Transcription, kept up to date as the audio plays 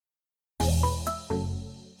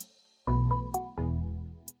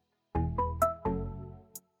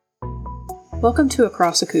Welcome to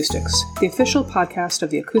Across Acoustics, the official podcast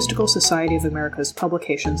of the Acoustical Society of America's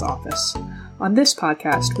Publications Office. On this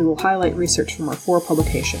podcast, we will highlight research from our four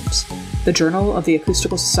publications: the Journal of the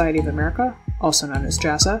Acoustical Society of America, also known as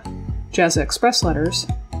JASA, JASA Express Letters,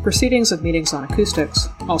 Proceedings of Meetings on Acoustics,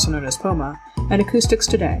 also known as POMA, and Acoustics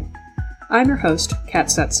Today. I'm your host, Kat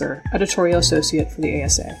Setzer, Editorial Associate for the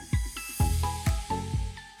ASA.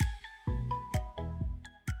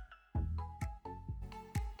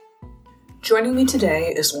 Joining me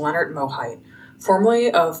today is Lennart Mohite,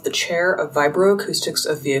 formerly of the Chair of Vibroacoustics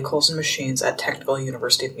of Vehicles and Machines at Technical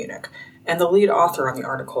University of Munich, and the lead author on the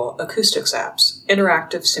article Acoustics Apps,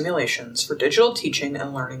 Interactive Simulations for Digital Teaching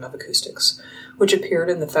and Learning of Acoustics, which appeared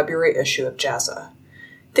in the February issue of JASA.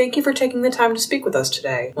 Thank you for taking the time to speak with us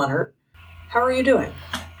today, Lennart. How are you doing?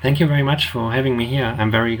 Thank you very much for having me here.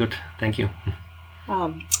 I'm very good. Thank you.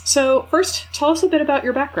 So first, tell us a bit about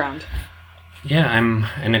your background. Yeah, I'm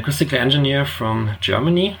an acoustical engineer from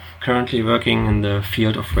Germany, currently working in the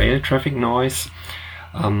field of rail traffic noise.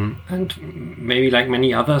 And maybe like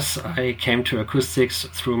many others, I came to acoustics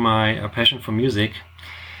through my passion for music.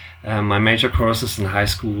 My major courses in high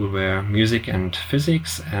school were music and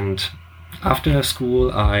physics, and after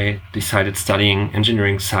school I decided studying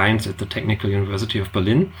engineering science at the Technical University of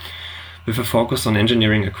Berlin with a focus on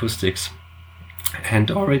engineering acoustics.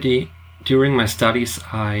 And already during my studies,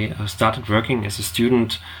 I started working as a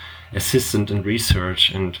student assistant in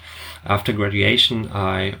research, and after graduation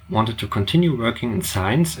I wanted to continue working in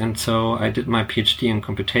science, and so I did my PhD in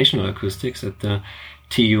computational acoustics at the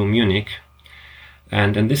TU Munich.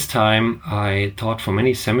 And in this time I taught for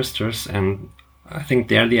many semesters, and I think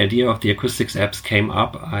there the idea of the acoustics apps came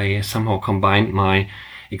up. I somehow combined my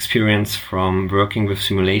experience from working with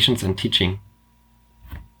simulations and teaching.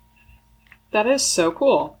 That is so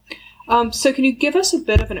cool. So can you give us a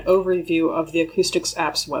bit of an overview of the Acoustics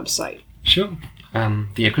Apps website? Sure.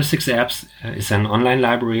 The Acoustics Apps is an online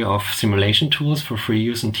library of simulation tools for free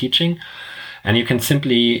use in teaching. And you can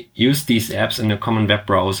simply use these apps in a common web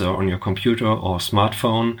browser on your computer or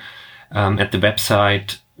smartphone at the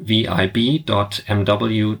website vib.mw.tum.de.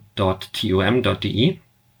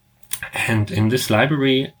 And in this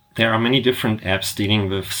library, there are many different apps dealing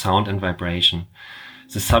with sound and vibration.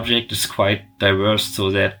 The subject is quite diverse,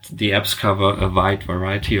 so that the apps cover a wide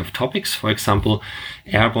variety of topics. For example,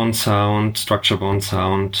 airborne sound, structure-borne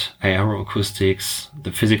sound, aeroacoustics,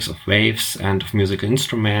 the physics of waves and of musical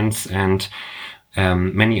instruments, and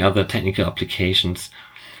many other technical applications.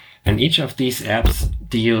 And each of these apps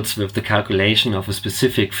deals with the calculation of a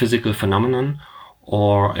specific physical phenomenon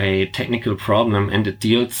or a technical problem, and it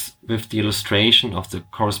deals with the illustration of the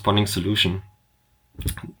corresponding solution.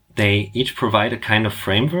 They each provide a kind of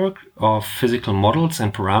framework of physical models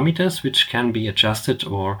and parameters which can be adjusted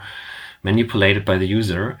or manipulated by the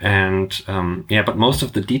user. But most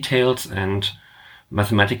of the details and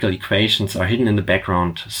mathematical equations are hidden in the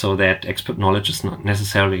background, so that expert knowledge is not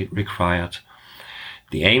necessarily required.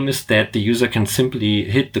 The aim is that the user can simply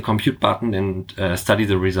hit the compute button and study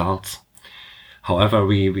the results. However,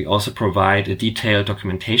 we also provide a detailed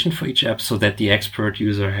documentation for each app so that the expert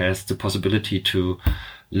user has the possibility to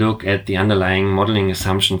look at the underlying modeling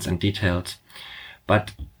assumptions and details.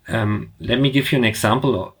 But let me give you an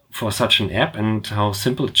example for such an app and how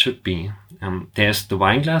simple it should be. There's the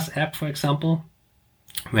Wineglass app, for example,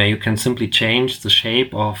 where you can simply change the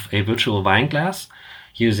shape of a virtual wine glass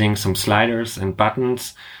using some sliders and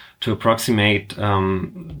buttons to approximate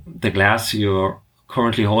the glass you're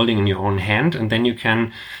currently holding in your own hand, and then you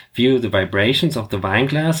can view the vibrations of the wine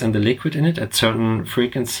glass and the liquid in it at certain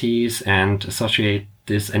frequencies and associate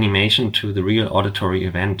this animation to the real auditory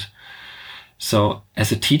event. So as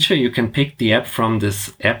a teacher, you can pick the app from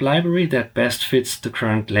this app library that best fits the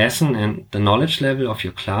current lesson and the knowledge level of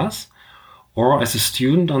your class. Or as a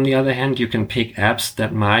student, on the other hand, you can pick apps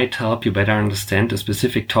that might help you better understand a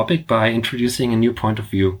specific topic by introducing a new point of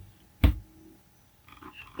view.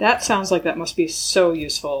 That sounds like that must be so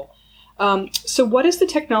useful. So what is the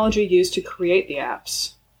technology used to create the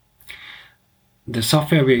apps? The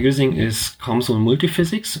software we're using is COMSOL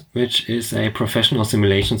Multiphysics, which is a professional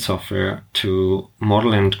simulation software to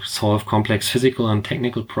model and solve complex physical and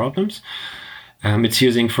technical problems. It's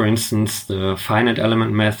using, for instance, the finite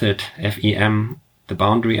element method, FEM, the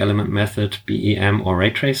boundary element method, BEM, or ray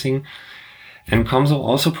tracing. And COMSOL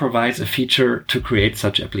also provides a feature to create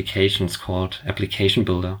such applications called Application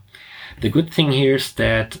Builder. The good thing here is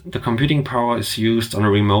that the computing power is used on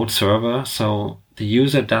a remote server, so the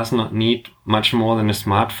user does not need much more than a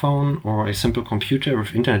smartphone or a simple computer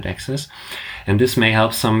with internet access. And this may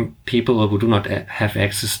help some people who do not have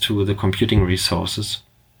access to the computing resources.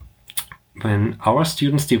 when our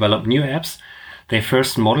students develop new apps, they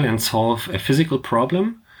first model and solve a physical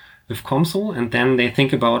problem with COMSOL, and then they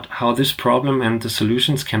think about how this problem and the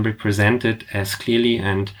solutions can be presented as clearly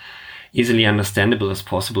and easily understandable as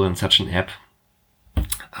possible in such an app.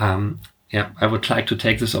 I would like to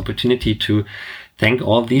take this opportunity to thank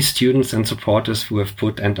all these students and supporters who have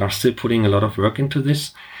put and are still putting a lot of work into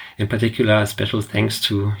this. In particular, a special thanks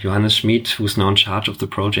to Johannes Schmid, who's now in charge of the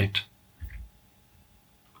project.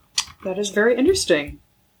 That is very interesting.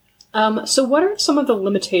 So what are some of the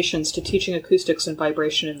limitations to teaching acoustics and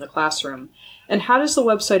vibration in the classroom? And how does the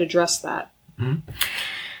website address that? Mm-hmm.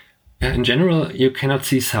 In general, you cannot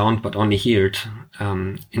see sound, but only hear it.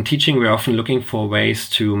 In teaching, we're often looking for ways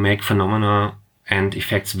to make phenomena and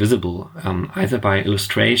effects visible, either by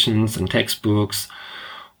illustrations and textbooks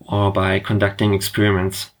or by conducting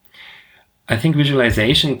experiments. I think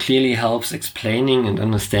visualization clearly helps explaining and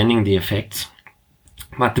understanding the effects.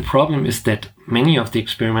 But the problem is that many of the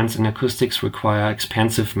experiments in acoustics require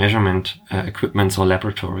expensive measurement equipments or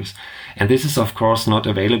laboratories. And this is, of course, not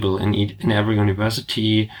available in every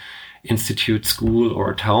university, institute, school,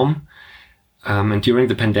 or at home. And during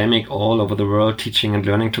the pandemic, all over the world, teaching and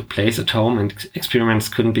learning took place at home, and experiments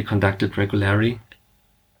couldn't be conducted regularly.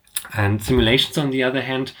 And simulations, on the other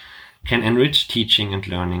hand, can enrich teaching and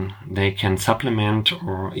learning. They can supplement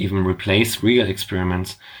or even replace real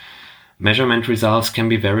experiments. Measurement results can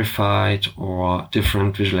be verified, or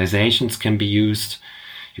different visualizations can be used.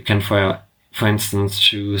 You can, for instance,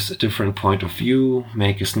 choose a different point of view,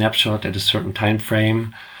 make a snapshot at a certain time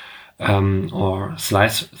frame, or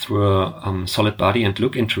slice through a solid body and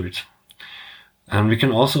look into it. And we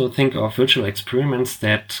can also think of virtual experiments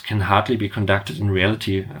that can hardly be conducted in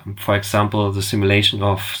reality. For example, the simulation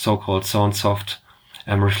of so-called sound-soft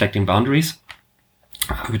reflecting boundaries,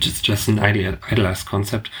 which is just an idealized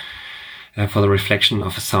concept for the reflection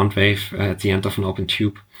of a sound wave at the end of an open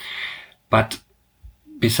tube. But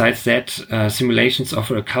besides that, simulations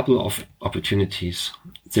offer a couple of opportunities.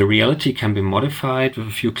 The reality can be modified with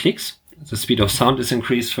a few clicks. The speed of sound is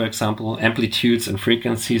increased, for example, amplitudes and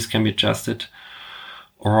frequencies can be adjusted,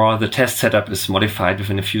 or the test setup is modified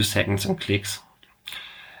within a few seconds and clicks.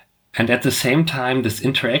 And at the same time, this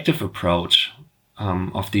interactive approach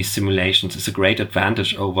of these simulations is a great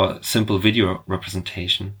advantage over simple video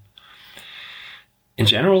representation. In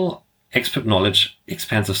general, expert knowledge,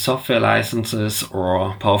 expensive software licenses,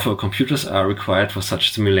 or powerful computers are required for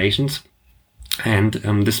such simulations. And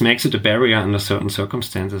this makes it a barrier under certain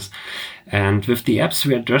circumstances. And with the apps,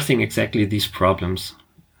 we are addressing exactly these problems.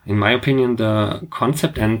 In my opinion, the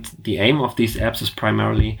concept and the aim of these apps is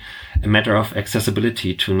primarily a matter of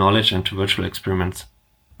accessibility to knowledge and to virtual experiments.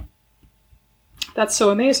 That's so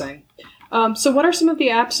amazing. So what are some of the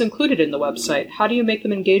apps included in the website? How do you make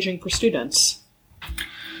them engaging for students?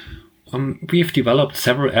 We've developed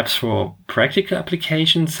several apps for practical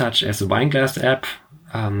applications, such as the Wineglass app,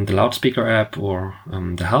 the loudspeaker app, or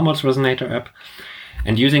the Helmholtz resonator app.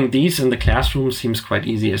 And using these in the classroom seems quite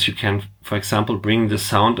easy, as you can, for example, bring the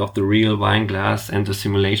sound of the real wine glass and the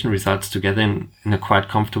simulation results together in a quite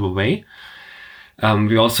comfortable way.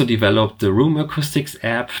 We also developed the Room Acoustics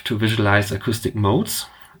app to visualize acoustic modes.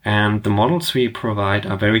 And the models we provide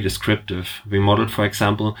are very descriptive. We modeled, for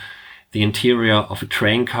example, the interior of a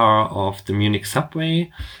train car of the Munich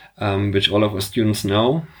subway, which all of our students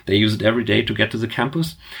know. They use it every day to get to the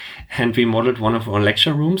campus. And we modeled one of our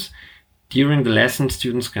lecture rooms. During the lesson,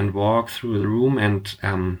 students can walk through the room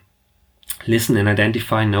and listen and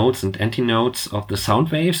identify notes and anti-notes of the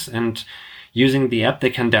sound waves. And using the app, they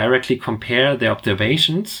can directly compare their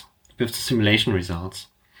observations with the simulation results.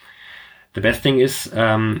 The best thing is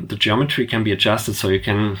the geometry can be adjusted, so you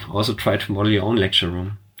can also try to model your own lecture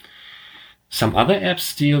room. Some other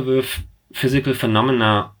apps deal with physical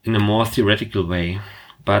phenomena in a more theoretical way,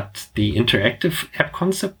 but the interactive app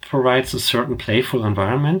concept provides a certain playful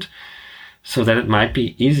environment so that it might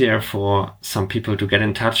be easier for some people to get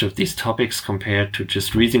in touch with these topics compared to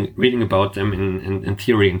just reading about them in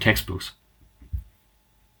theory in textbooks.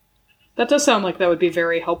 That does sound like that would be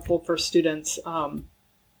very helpful for students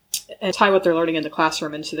and tie what they're learning in the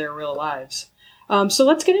classroom into their real lives. So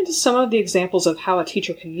let's get into some of the examples of how a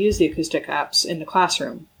teacher can use the acoustic apps in the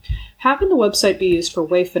classroom. How can the website be used for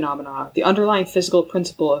wave phenomena, the underlying physical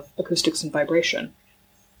principle of acoustics and vibration?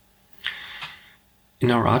 In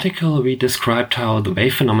our article, we described how the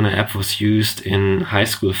wave phenomena app was used in high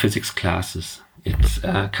school physics classes.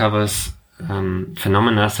 It covers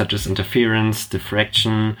phenomena such as interference,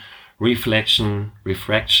 diffraction, reflection,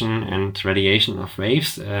 refraction, and radiation of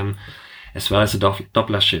waves, as well as a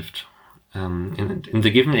Doppler shift. In the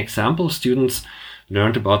given example, students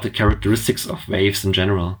learned about the characteristics of waves in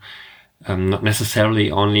general. not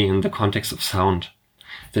necessarily only in the context of sound.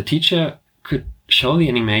 The teacher could show the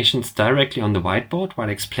animations directly on the whiteboard while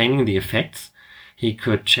explaining the effects. He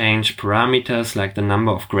could change parameters like the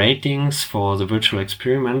number of gratings for the virtual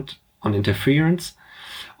experiment on interference,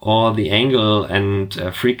 or the angle and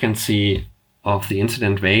frequency of the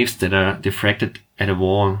incident waves that are diffracted at a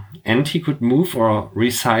wall. And he could move or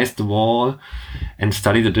resize the wall and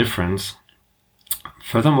study the difference.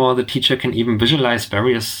 Furthermore, the teacher can even visualize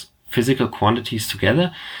various physical quantities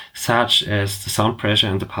together, such as the sound pressure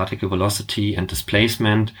and the particle velocity and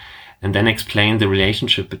displacement, and then explain the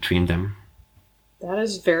relationship between them. That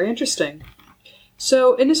is very interesting.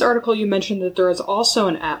 So in this article, you mentioned that there is also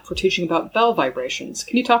an app for teaching about bell vibrations.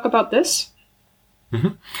 Can you talk about this? Mm-hmm.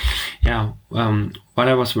 Yeah. While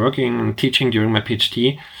I was working and teaching during my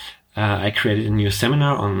PhD, I created a new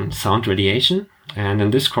seminar on sound radiation. And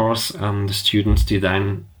in this course, the students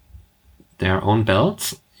design their own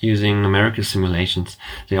bells using numerical simulations.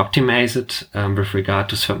 They optimize it with regard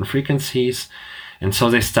to certain frequencies. And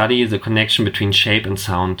so they study the connection between shape and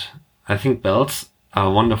sound. I think bells are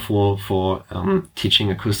wonderful for teaching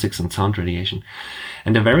acoustics and sound radiation.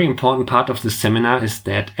 And a very important part of this seminar is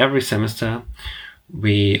that every semester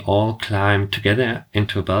we all climb together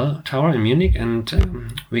into a bell tower in Munich,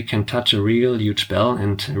 and we can touch a real huge bell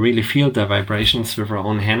and really feel the vibrations with our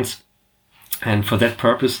own hands. And for that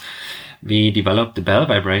purpose, we developed the Bell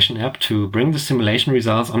Vibration app to bring the simulation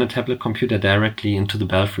results on a tablet computer directly into the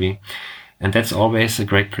belfry. And that's always a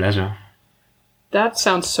great pleasure. That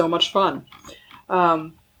sounds so much fun.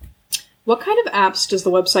 What kind of apps does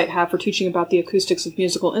the website have for teaching about the acoustics of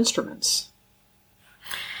musical instruments?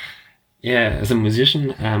 Yeah, as a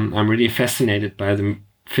musician, I'm really fascinated by the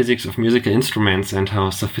physics of musical instruments and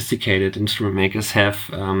how sophisticated instrument makers have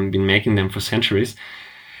been making them for centuries.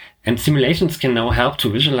 And simulations can now help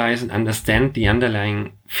to visualize and understand the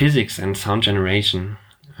underlying physics and sound generation.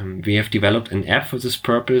 We have developed an app for this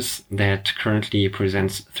purpose that currently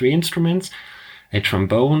presents 3 instruments: a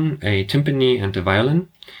trombone, a timpani, and a violin.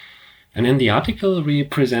 And in the article, we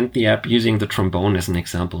present the app using the trombone as an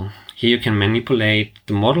example. Here you can manipulate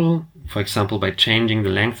the model, for example, by changing the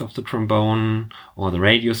length of the trombone or the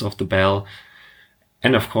radius of the bell,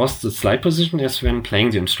 and of course the slide position as when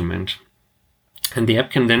playing the instrument. And the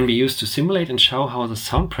app can then be used to simulate and show how the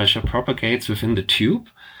sound pressure propagates within the tube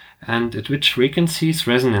and at which frequencies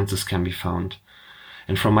resonances can be found.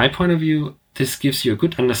 And from my point of view, this gives you a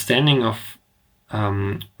good understanding of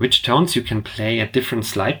which tones you can play at different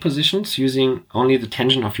slide positions using only the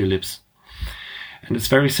tension of your lips. And it's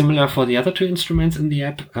very similar for the other 2 instruments in the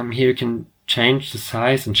app. Here you can change the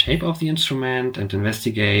size and shape of the instrument and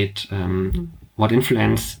investigate what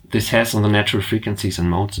influence this has on the natural frequencies and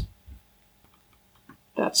modes.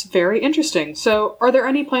 That's very interesting. So are there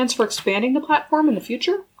any plans for expanding the platform in the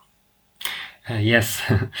future? Yes,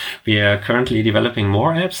 we are currently developing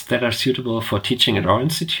more apps that are suitable for teaching at our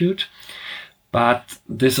institute. But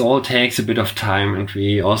this all takes a bit of time, and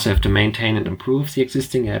we also have to maintain and improve the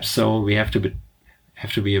existing apps. So we have to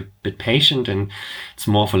be a bit patient, and it's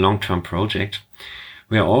more of a long-term project.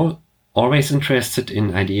 We are always interested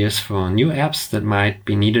in ideas for new apps that might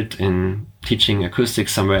be needed in teaching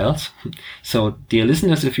acoustics somewhere else. So, dear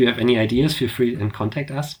listeners, if you have any ideas, feel free and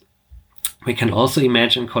contact us. We can also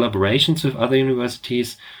imagine collaborations with other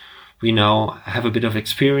universities. We now have a bit of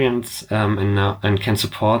experience and can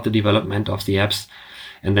support the development of the apps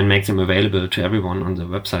and then make them available to everyone on the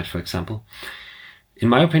website, for example. In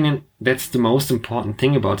my opinion, that's the most important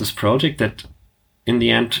thing about this project, that in the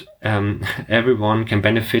end, everyone can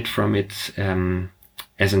benefit from it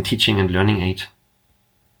as a teaching and learning aid.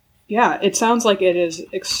 Yeah, it sounds like it is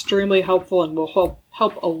extremely helpful and will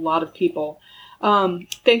help a lot of people.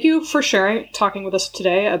 Thank you for talking with us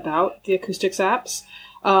today about the acoustics apps.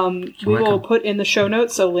 We will put in the show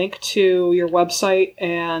notes a link to your website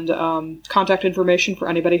and contact information for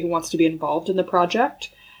anybody who wants to be involved in the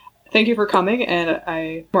project. Thank you for coming, and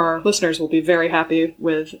our listeners will be very happy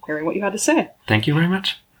with hearing what you had to say. Thank you very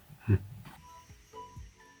much.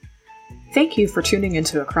 Thank you for tuning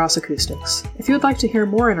into Across Acoustics. If you would like to hear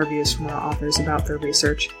more interviews from our authors about their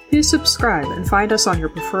research, please subscribe and find us on your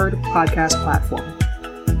preferred podcast platform.